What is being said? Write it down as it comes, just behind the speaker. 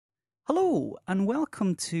Hello, and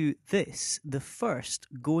welcome to the first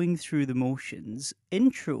Going Through the Motions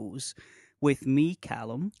intros with me,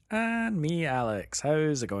 Callum. And me, Alex.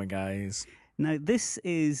 How's it going, guys? Now, this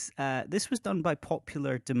was done by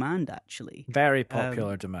popular demand, actually. Very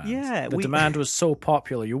popular demand. Yeah, The demand was so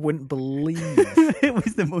popular, you wouldn't believe. It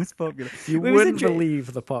was the most popular. You It was wouldn't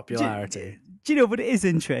believe the popularity. Do you know, but it is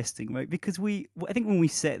interesting, right? Because I think when we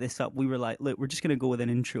set this up, we were like, look, we're just going to go with an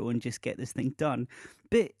intro and just get this thing done.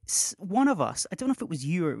 But one of us, I don't know if it was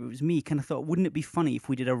you or it was me, kind of thought, wouldn't it be funny if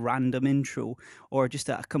we did a random intro or just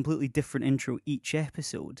a completely different intro each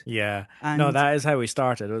episode? Yeah. And No, that is how we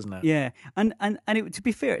started, wasn't it? yeah, and to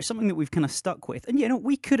be fair, it's something that we've kind of stuck with, and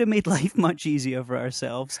we could have made life much easier for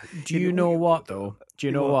ourselves. Do you know what, though? Do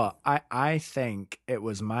you know What? what? I think it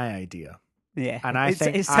was my idea. Yeah, And I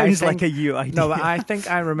think it sounds like a you idea. No, but I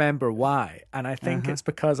think I remember why. And I think Uh-huh. it's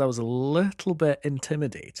because I was a little bit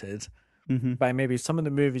intimidated Mm-hmm. by maybe some of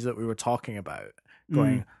the movies that we were talking about,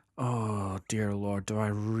 going, oh dear Lord, do I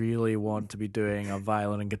really want to be doing a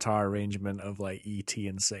violin and guitar arrangement of like E.T.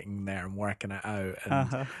 and sitting there and working it out? And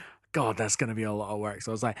Uh-huh. God, that's going to be a lot of work.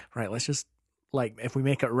 So I was like, right, let's just, like, if we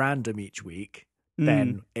make it random each week,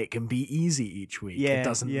 then it can be easy each week. Yeah, It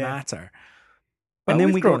doesn't yeah. matter. But And then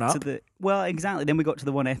we've we grown got up. exactly. Then we got to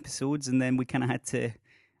the one episodes, and then we kind of had to,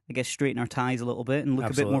 I guess, straighten our ties a little bit and look a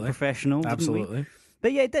bit more Absolutely. professional. Didn't we? Absolutely.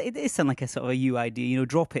 But yeah, it does sound like a sort of a you idea.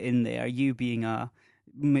 Drop it in there. You being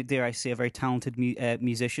dare I say, a very talented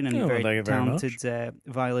musician and Oh, very thank you very talented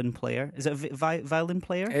violin player. Is it a violin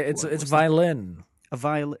player? It's What's that? violin. A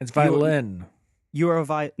violin. It's violin. You're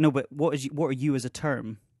a No, but what are you as a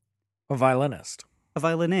term? A violinist. A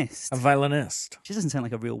violinist. A violinist. Which doesn't sound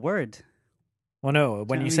like a real word. Well, no.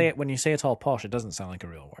 When know you what I say mean? it, when you say it all posh, it doesn't sound like a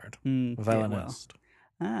real word. Yeah, well. Violinist.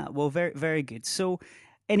 Well, very, very good. So,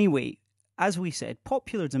 anyway, as we said,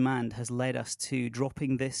 popular demand has led us to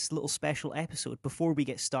dropping this little special episode before we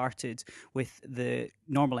get started with the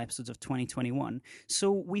normal episodes of 2021.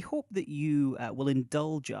 So, we hope that you will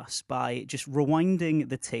indulge us by just rewinding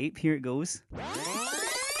the tape. Here it goes.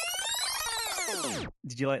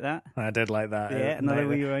 Did you like that? I did like that. Yeah, another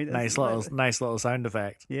wee right. Nice little sound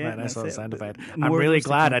effect. Yeah, nice that's little it. sound effect. More I'm of really those to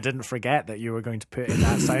glad come. I didn't forget that you were going to put in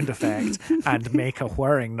that sound effect and make a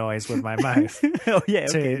whirring noise with my mouth Oh yeah,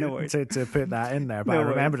 okay, no worries. to put that in there. But No I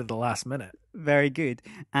worries. remembered at the last minute. Very good.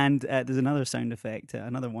 And there's another sound effect,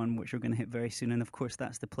 another one which we're going to hit very soon, and of course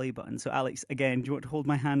that's the play button. So Alex, again, do you want to hold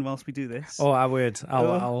my hand whilst we do this? Oh, I would.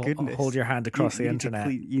 I'll goodness. hold your hand across the You need to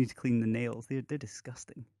internet. you need to clean the nails. They're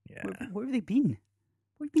disgusting. Yeah. Where have they been?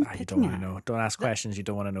 What have you been You don't picking want at? to know. Don't ask questions you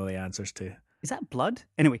don't want to know the answers to. Is that blood?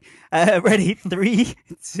 Anyway, ready? 3,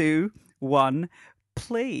 2, 1,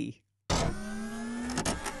 play. 1,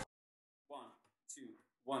 2,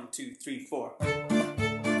 1, 2, 3, 4.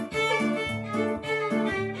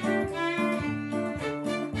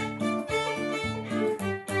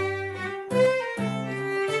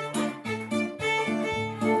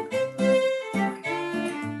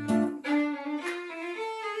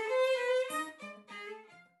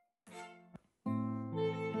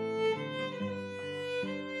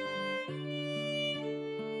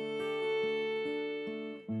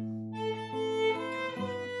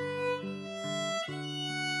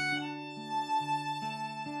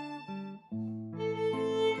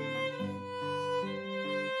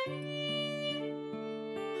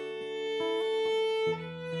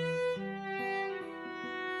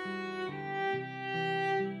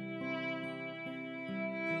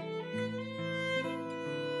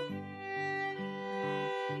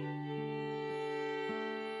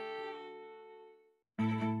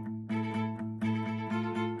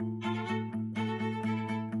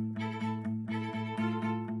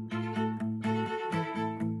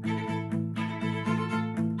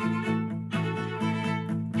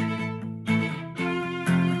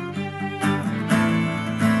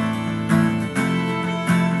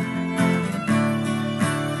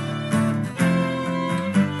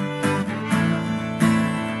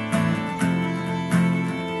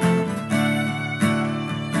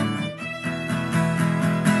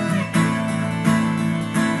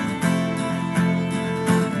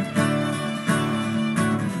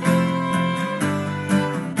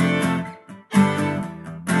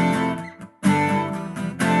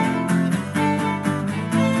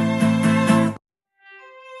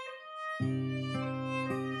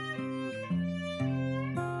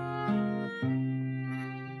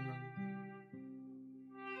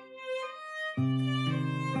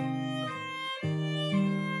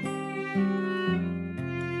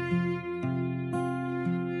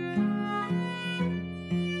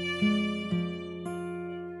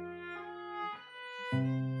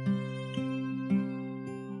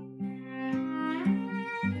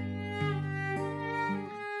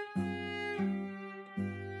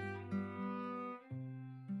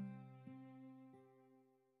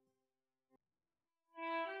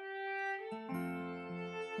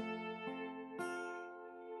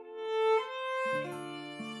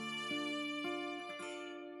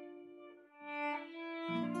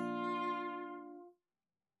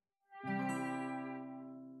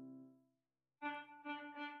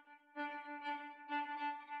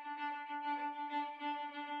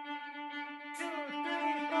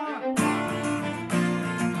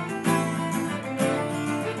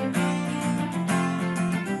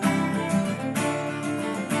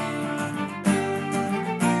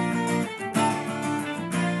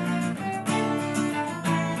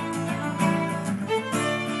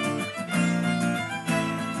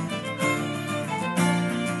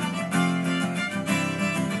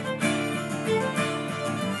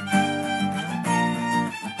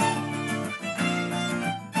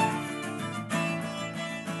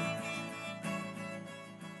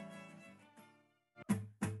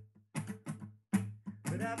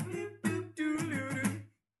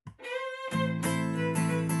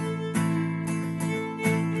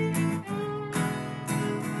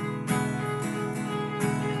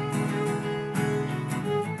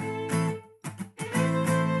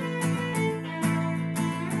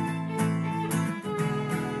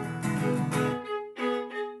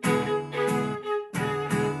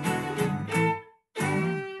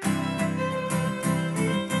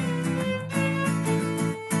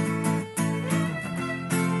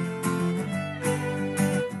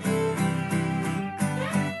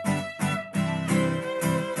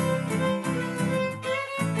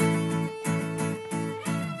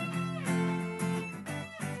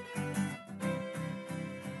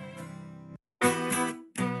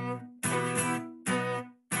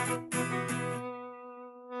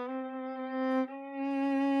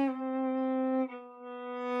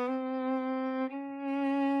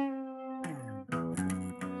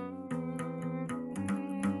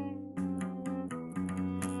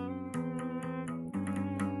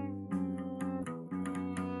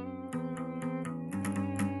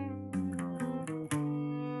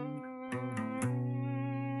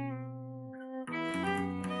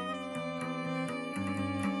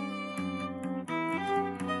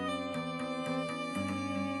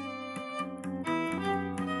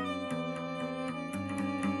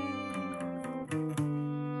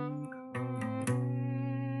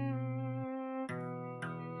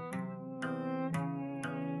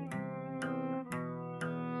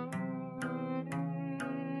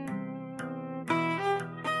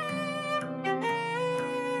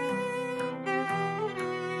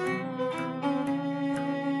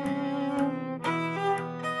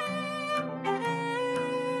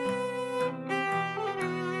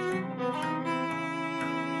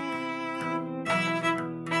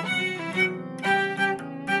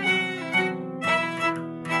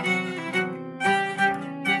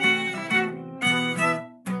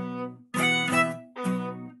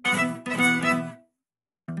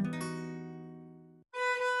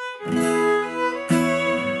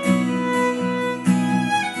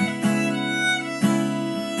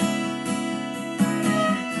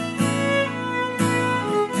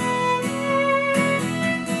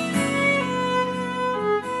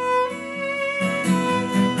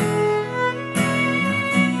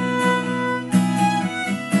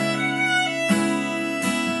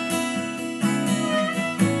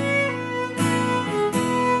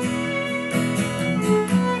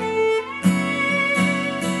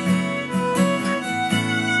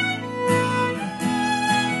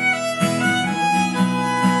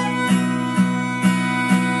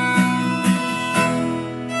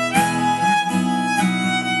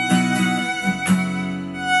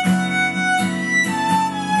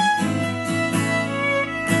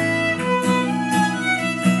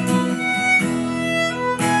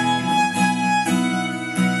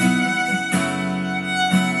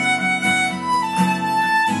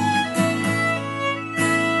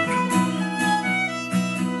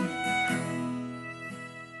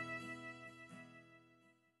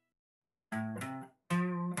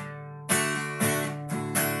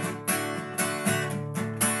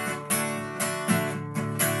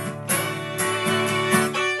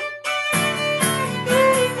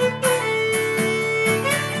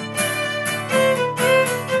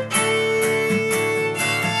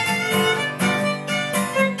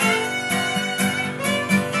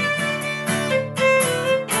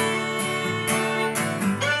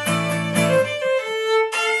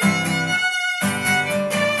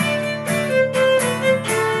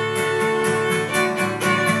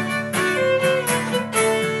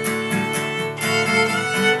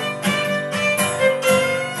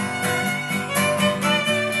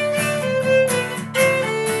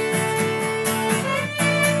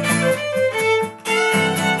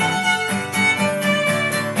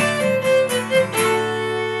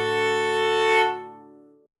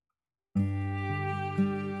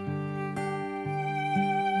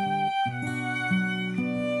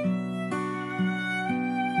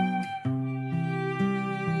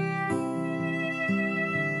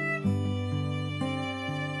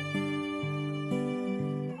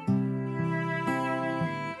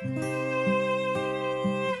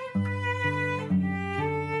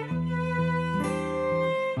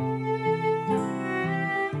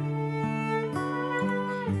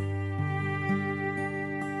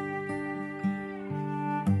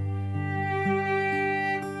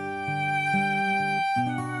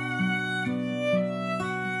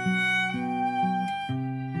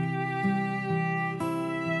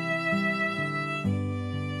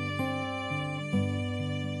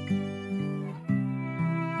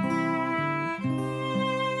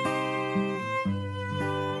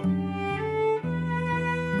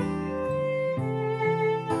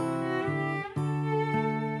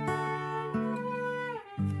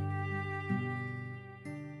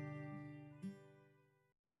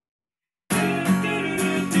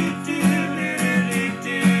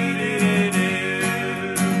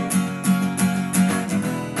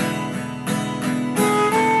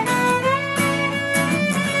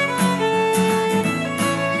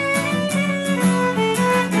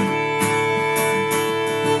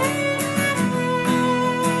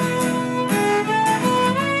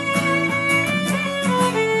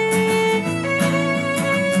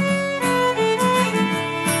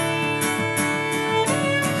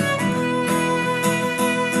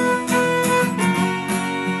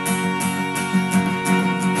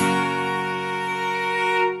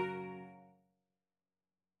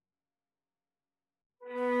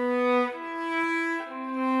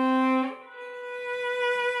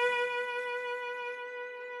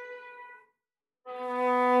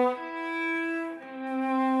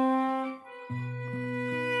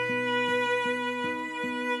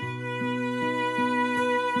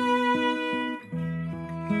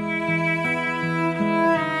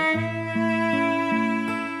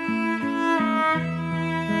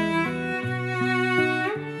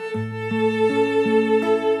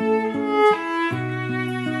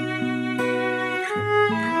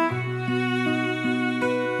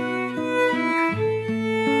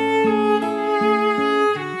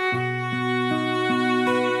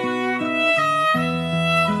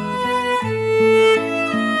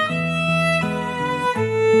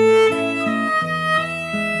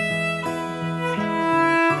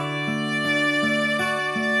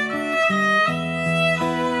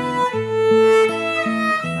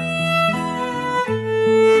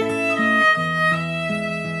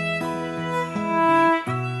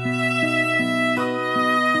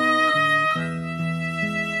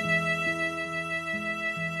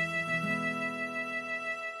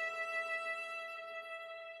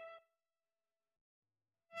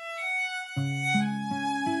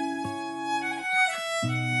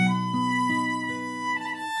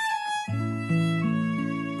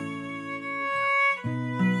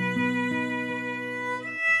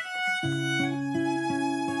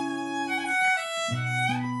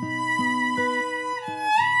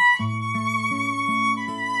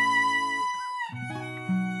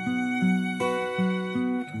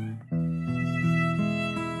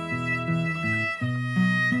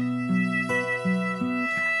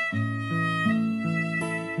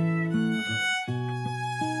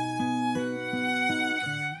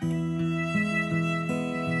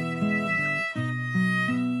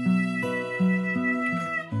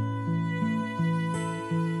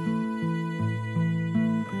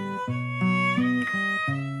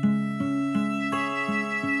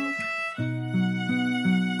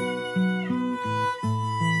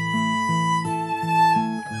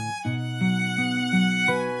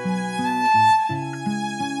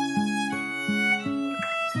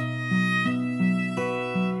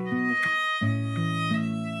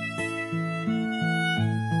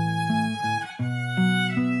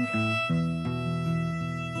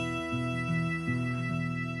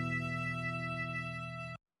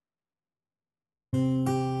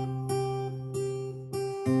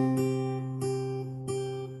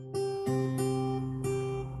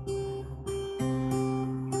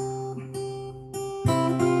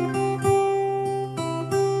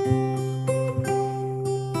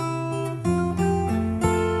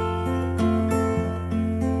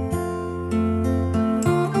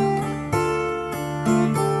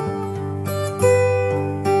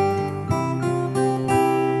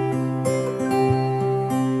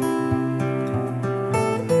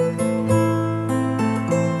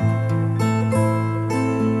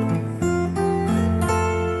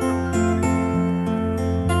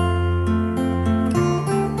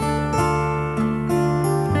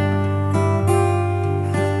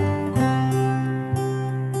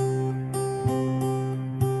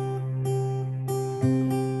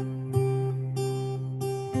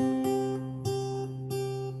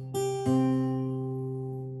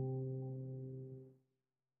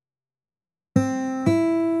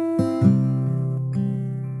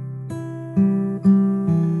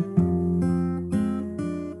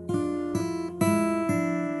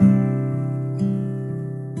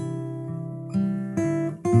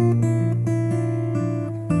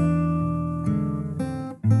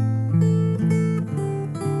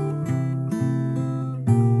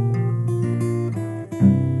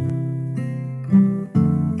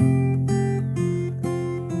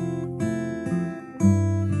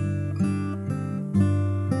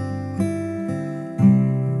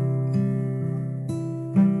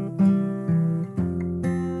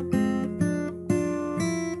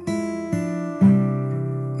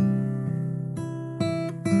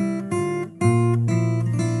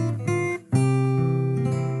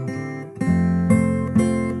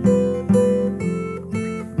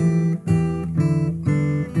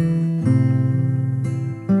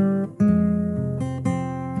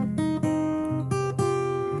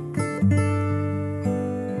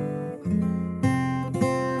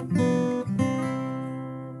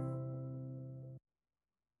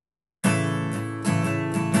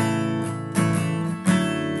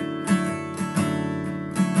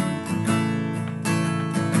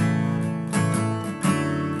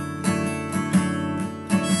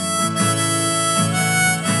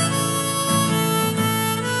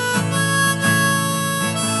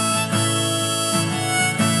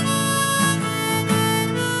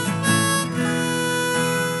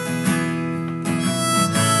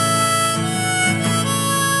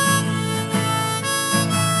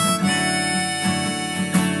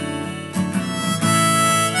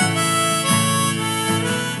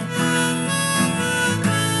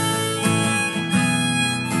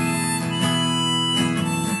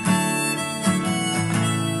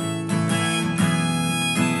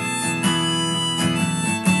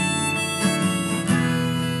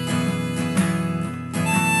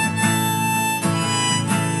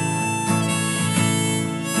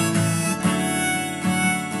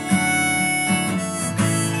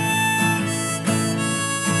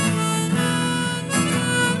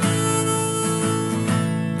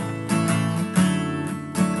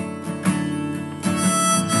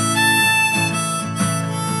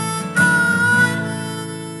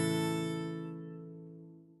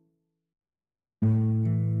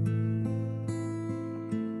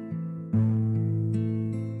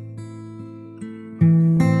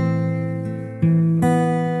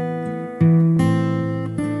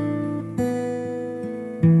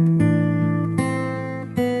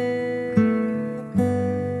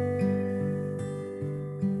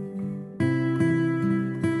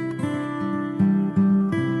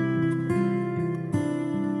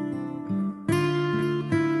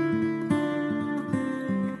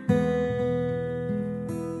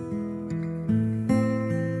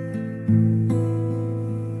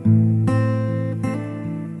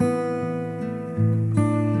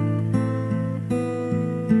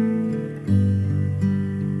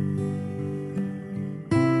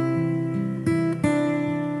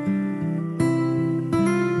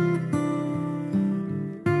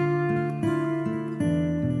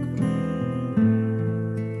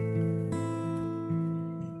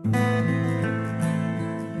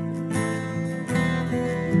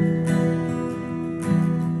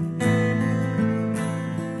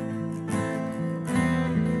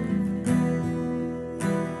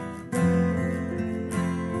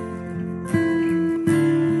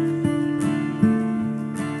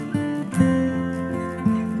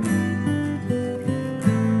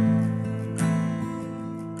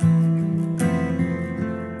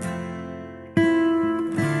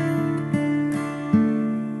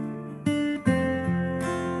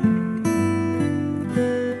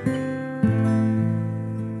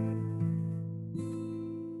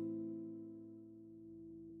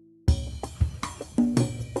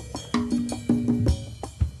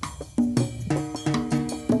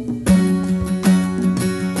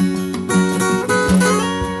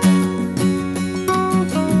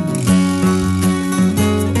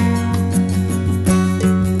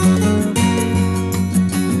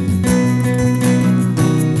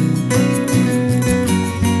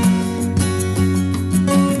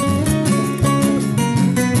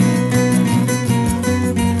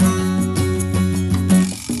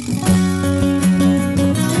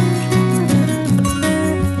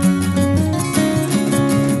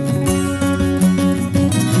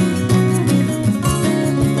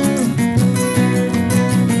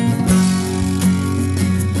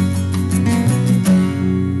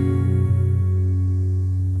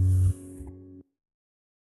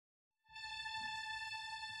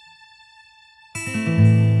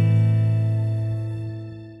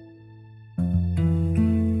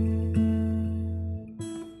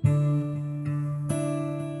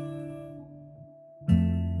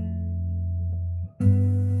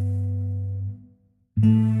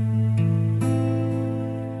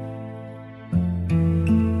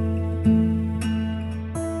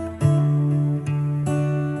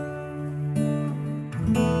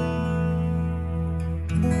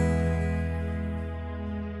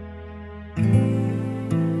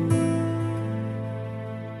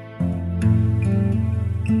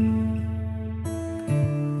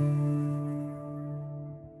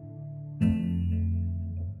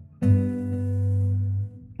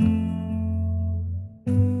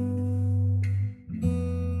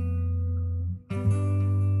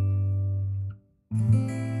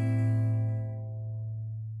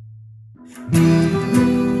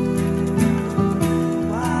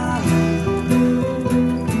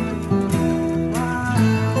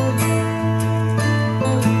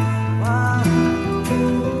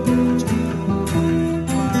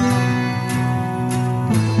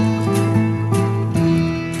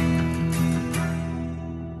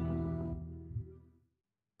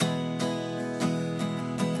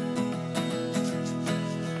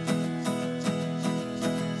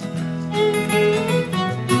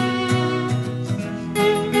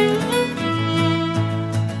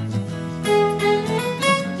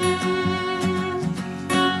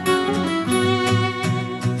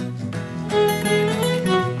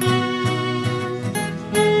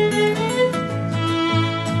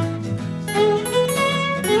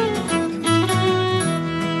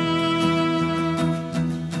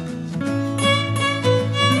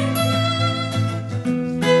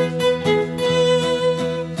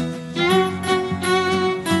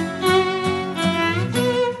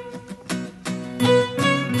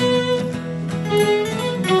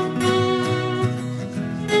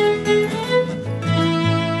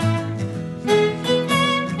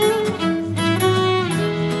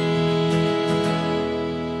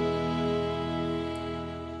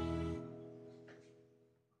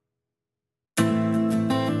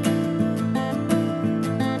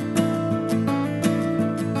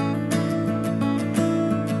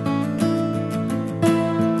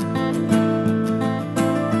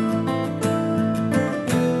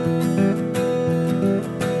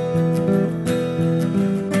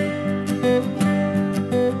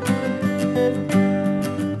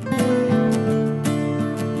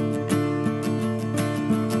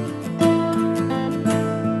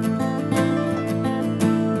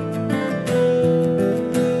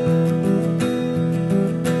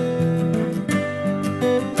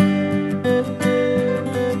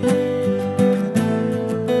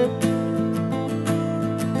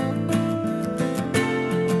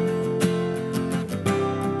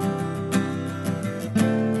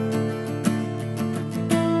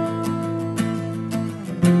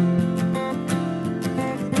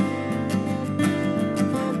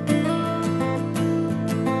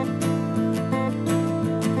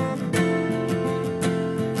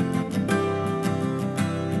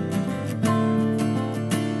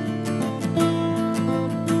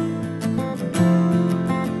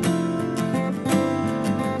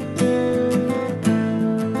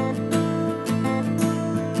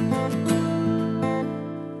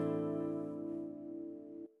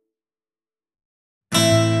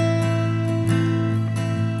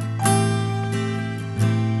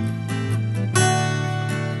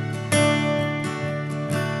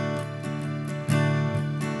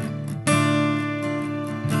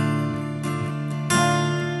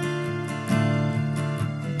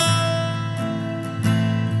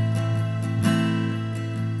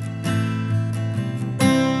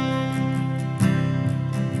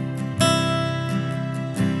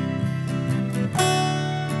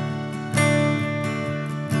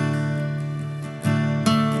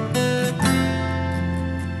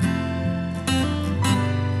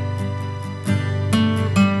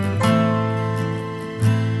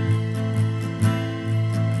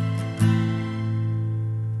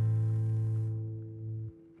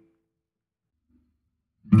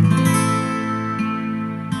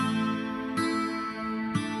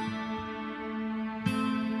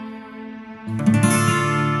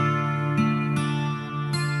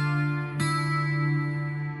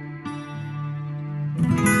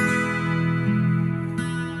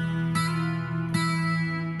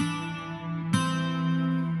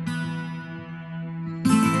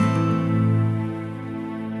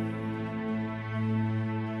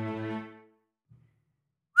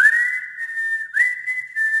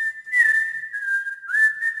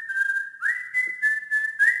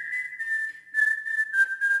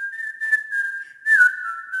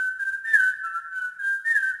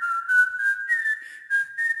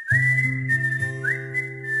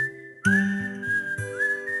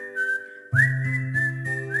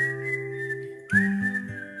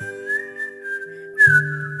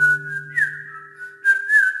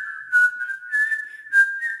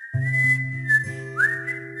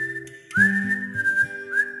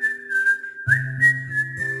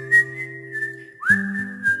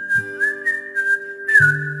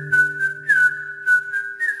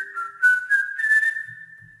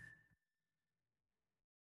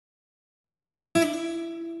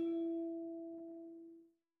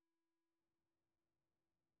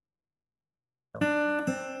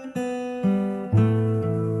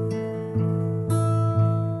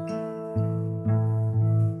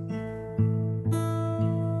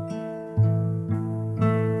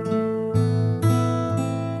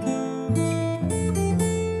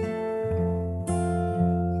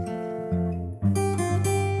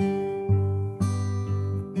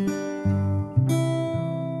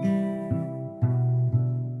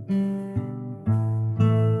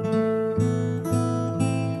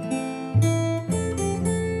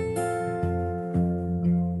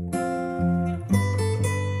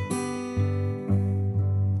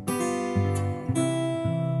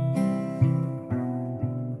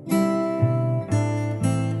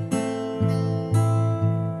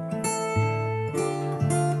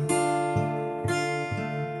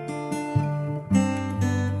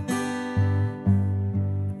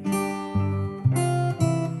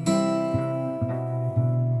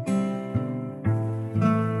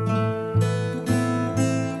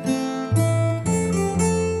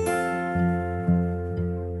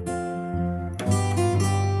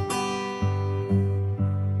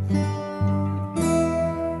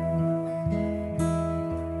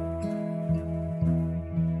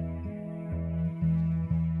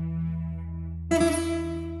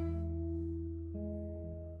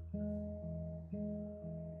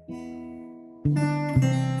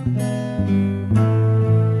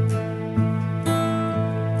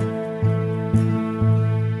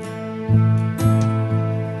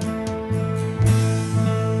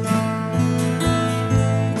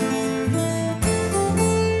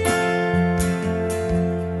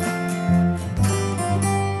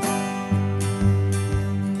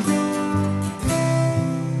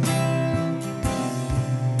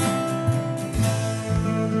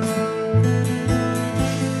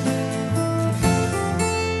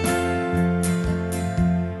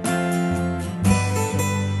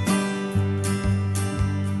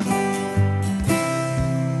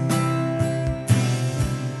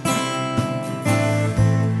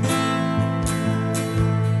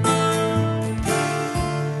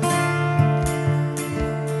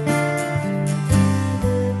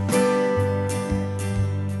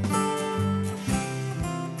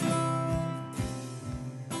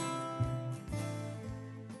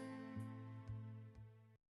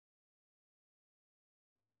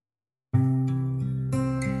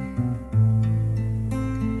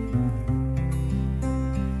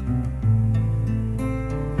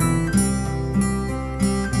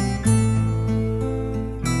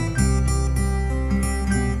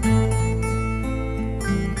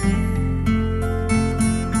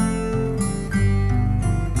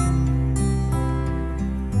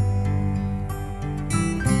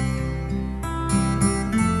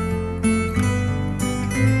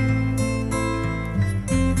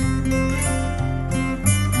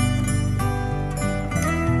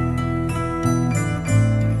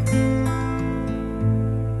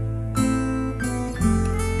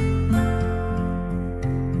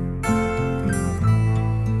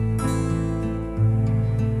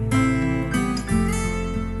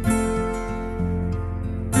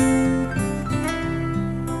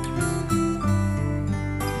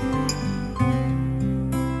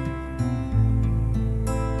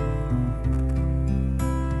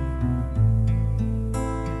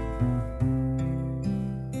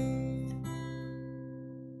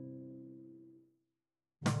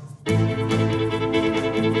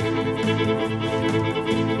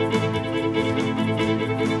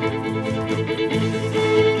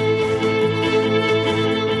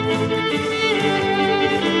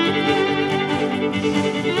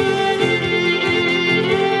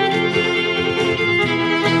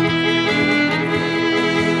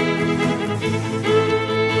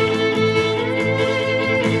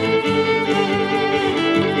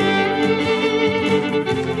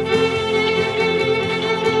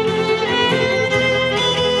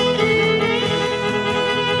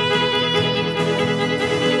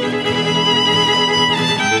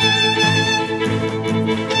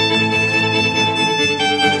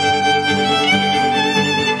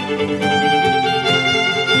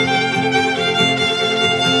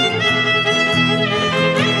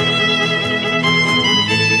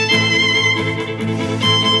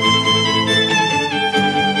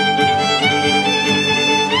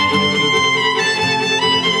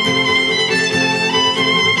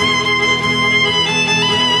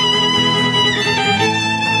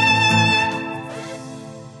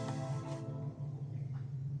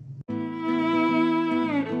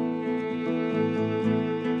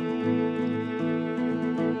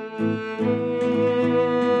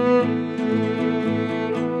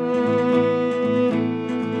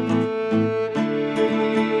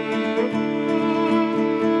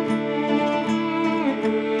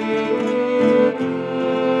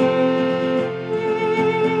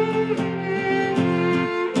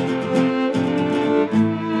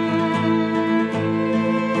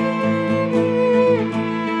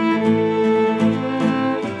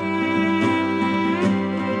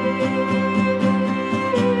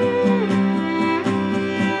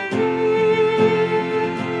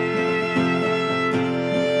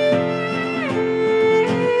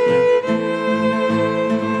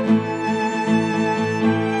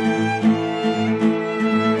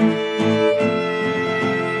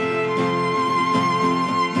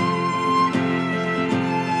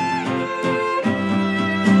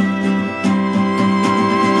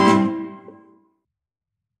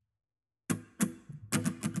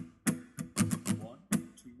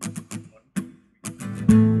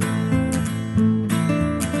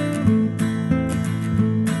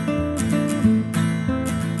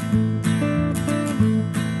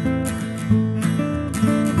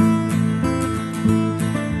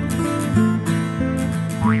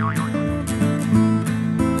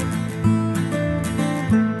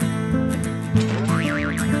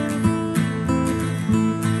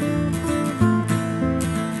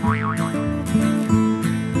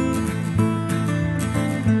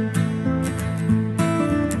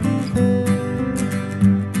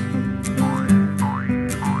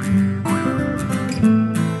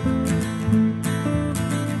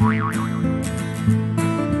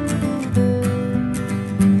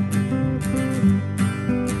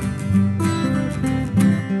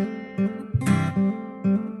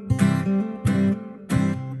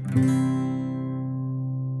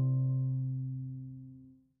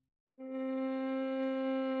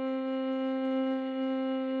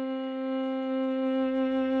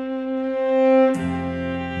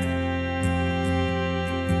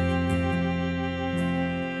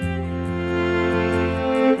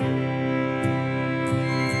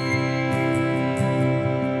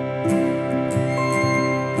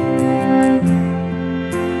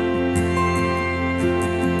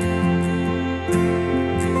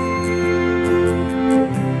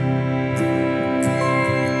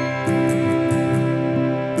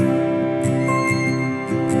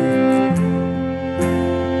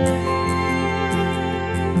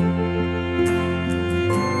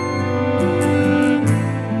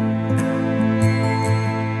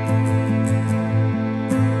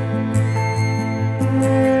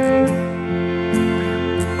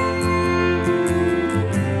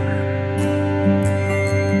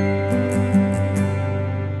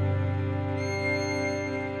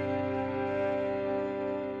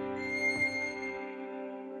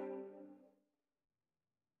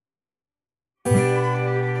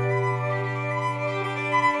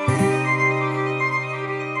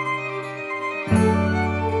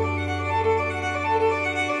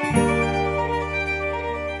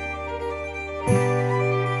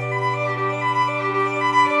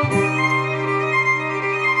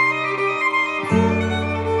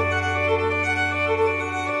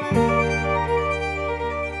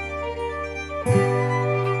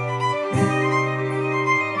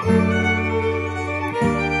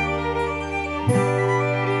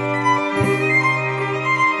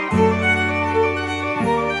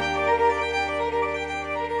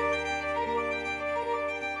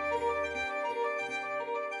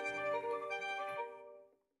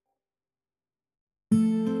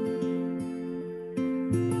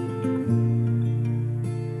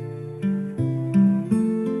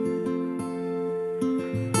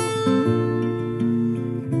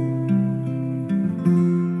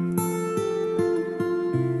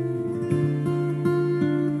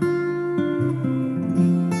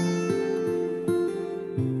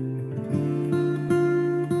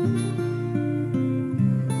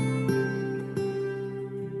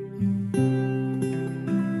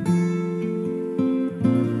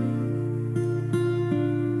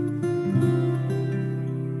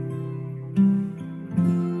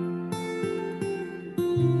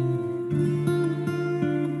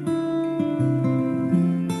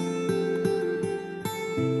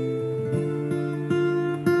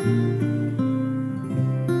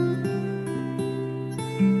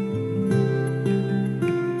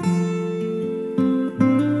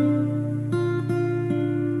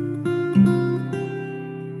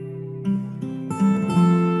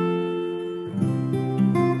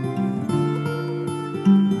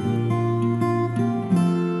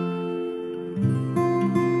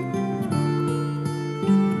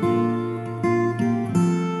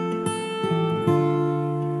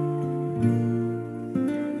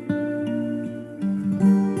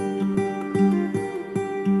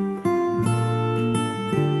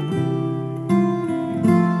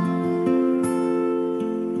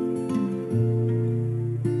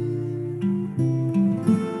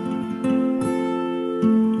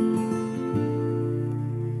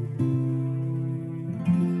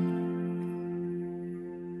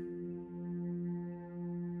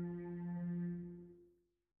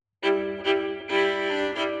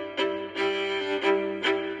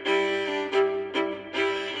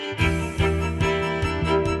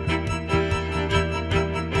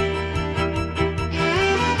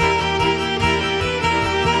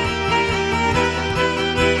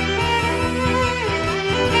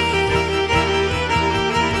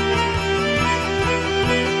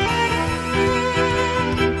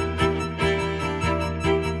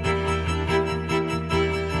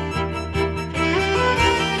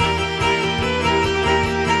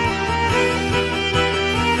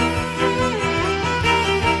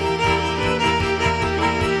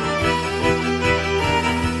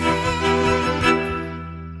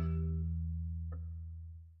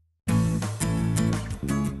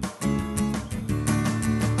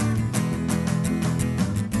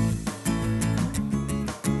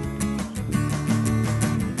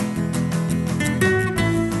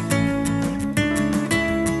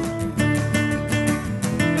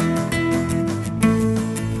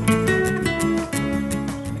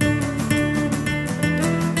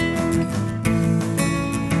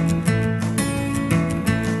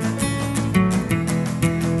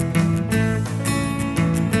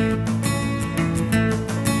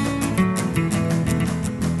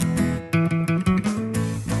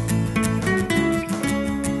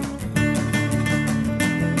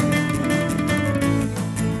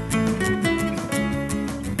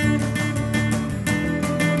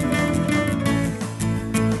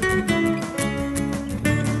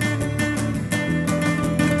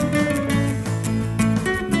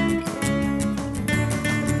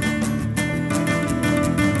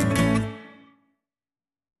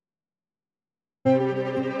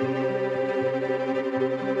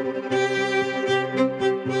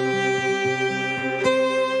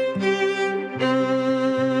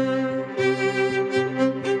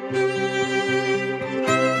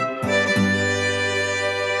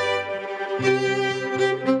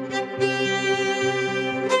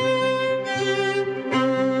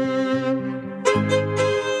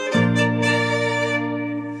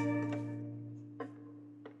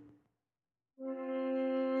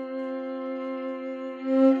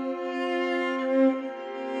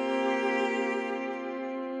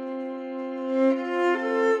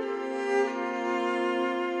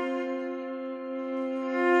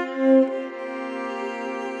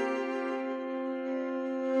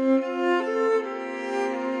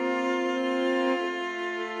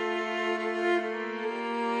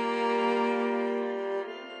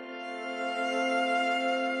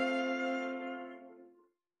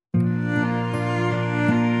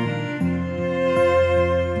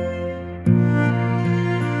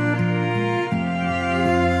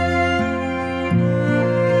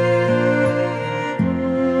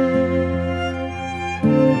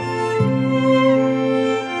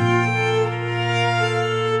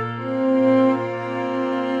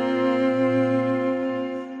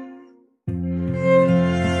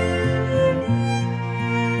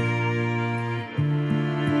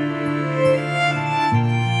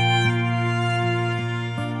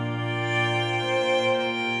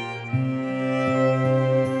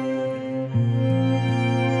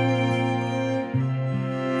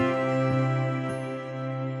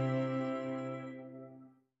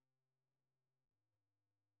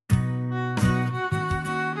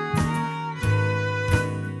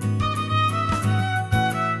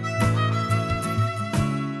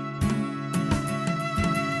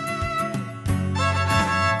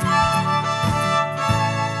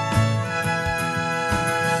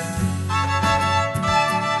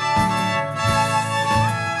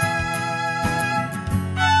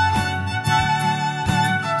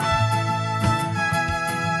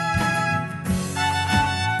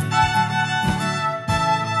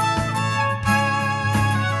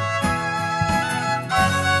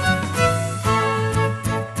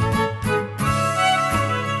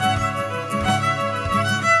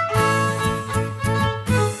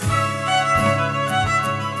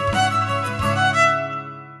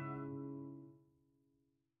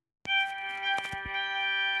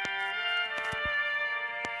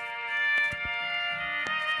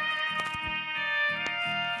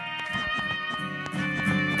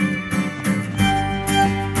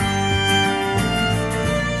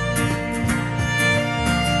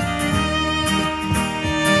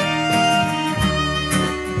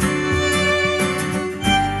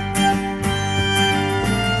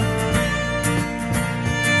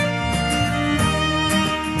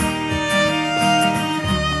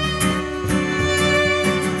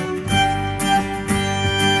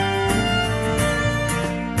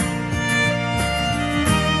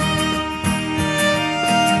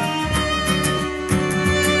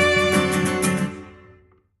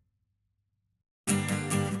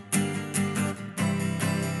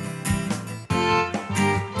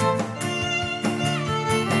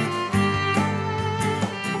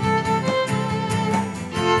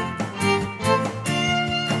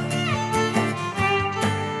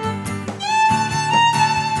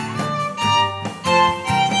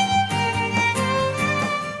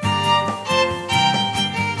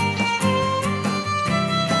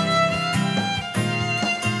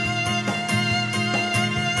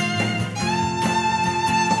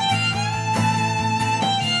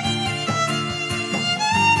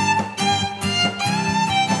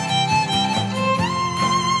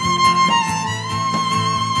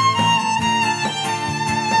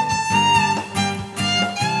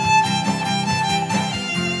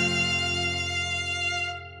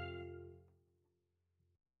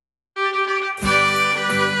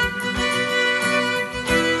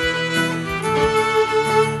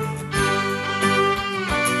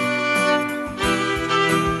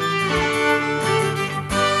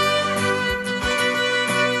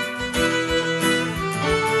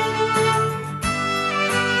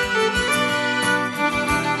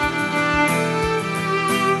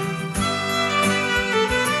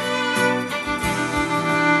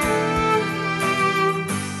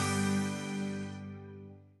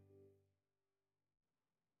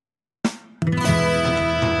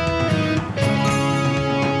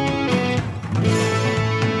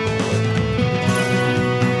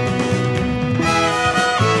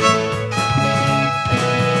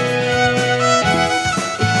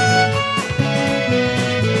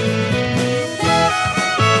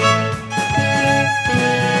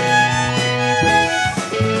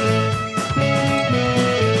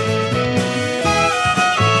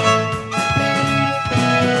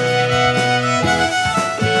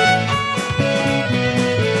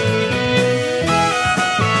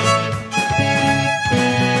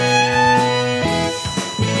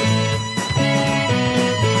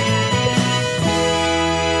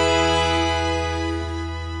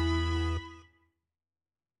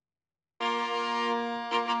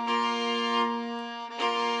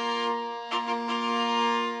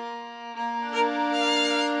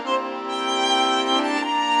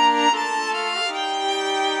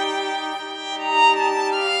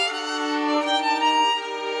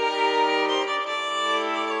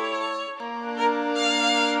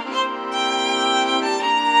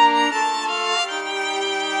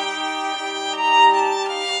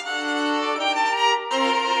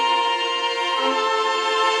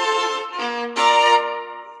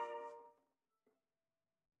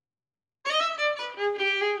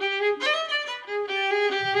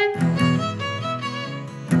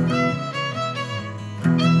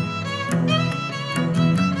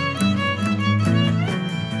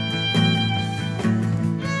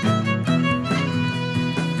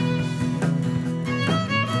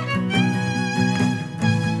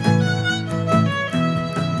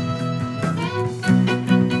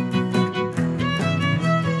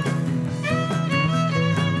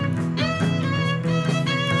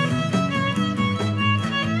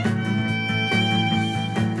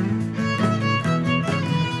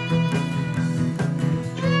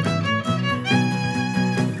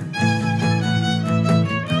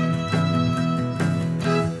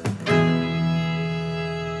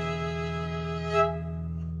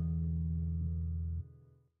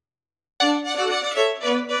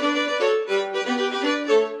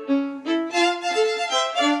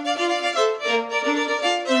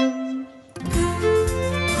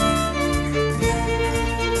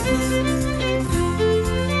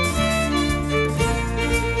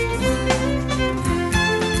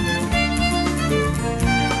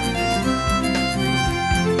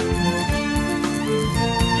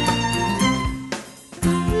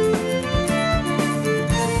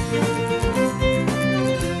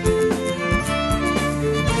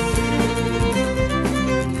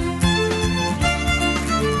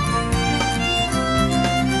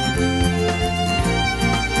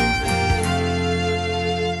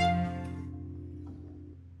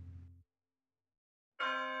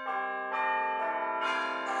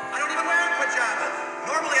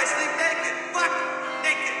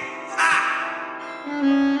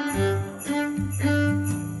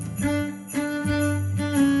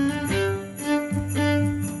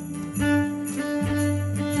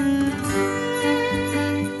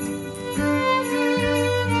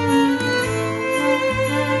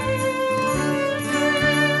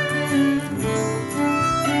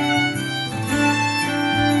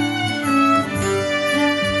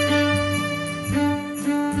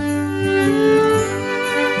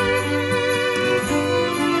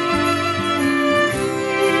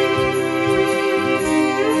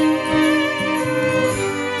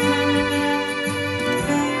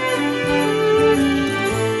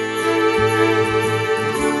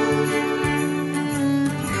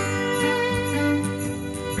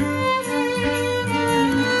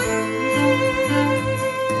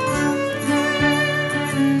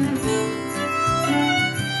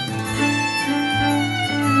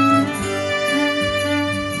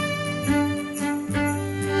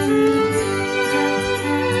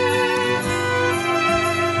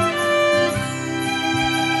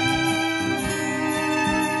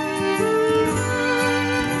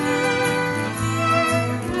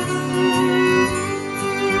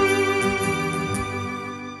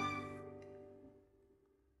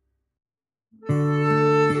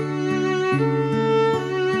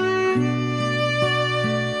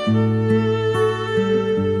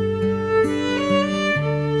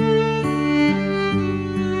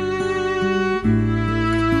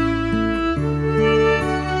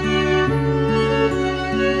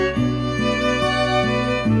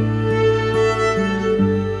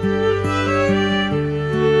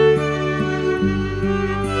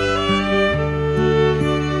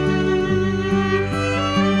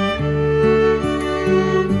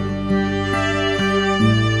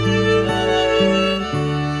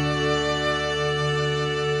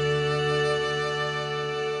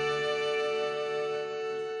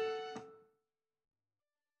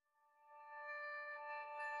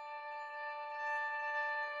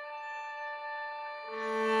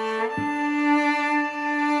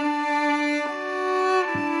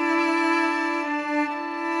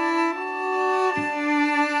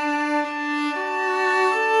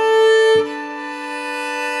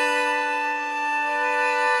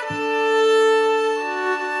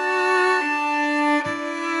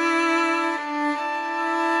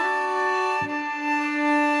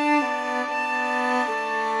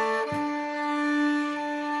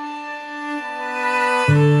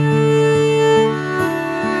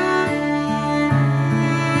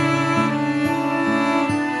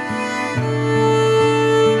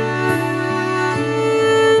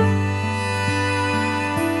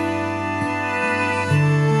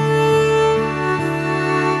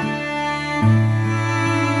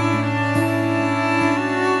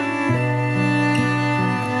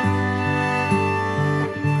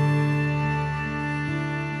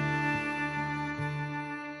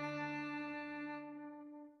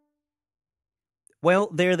 Well,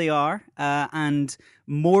 there they are, and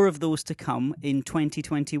more of those to come in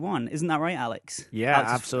 2021. Isn't that right, Alex? Yeah,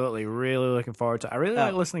 Alex absolutely. Really looking forward to it. I really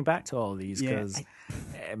like listening back to all of these because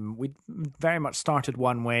we very much started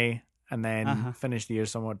one way and then finished the year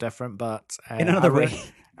somewhat different, but in another way.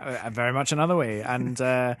 Very much another way. And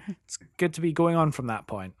it's good to be going on from that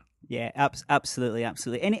point. Yeah, absolutely.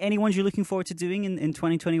 Any ones you're looking forward to doing in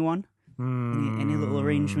 2021? Any little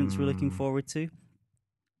arrangements we're looking forward to?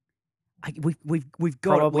 We've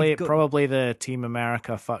got probably the Team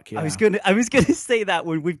America. Fuck yeah! I was gonna say that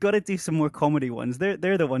one. We've got to do some more comedy ones. They're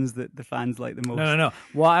the ones that the fans like the most. No.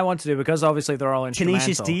 What I want to do, because obviously they're all instrumental.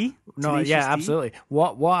 Tenacious D. Absolutely.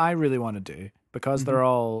 What I really want to do, because they're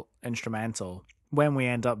all instrumental, when we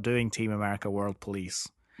end up doing Team America World Police,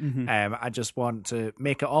 I just want to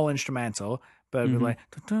make it all instrumental, but be like,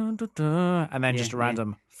 dun, dun, dun, dun, and then just a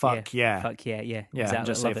random fuck yeah. Fuck yeah. Exactly.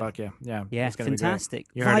 Just say fuck yeah. Yeah, it's gonna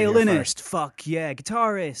fantastic. Be Violinist, fuck yeah.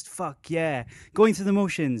 Guitarist, fuck yeah. Going through the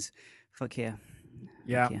motions, fuck yeah.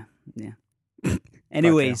 Yeah.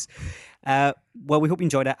 Anyways, well, we hope you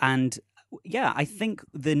enjoyed it, and yeah, I think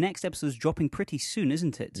the next episode is dropping pretty soon,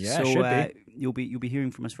 isn't it? Yeah, so, it should be. You'll be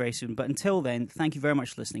hearing from us very soon. But until then, thank you very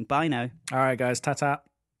much for listening. Bye now. All right, guys. Ta-ta.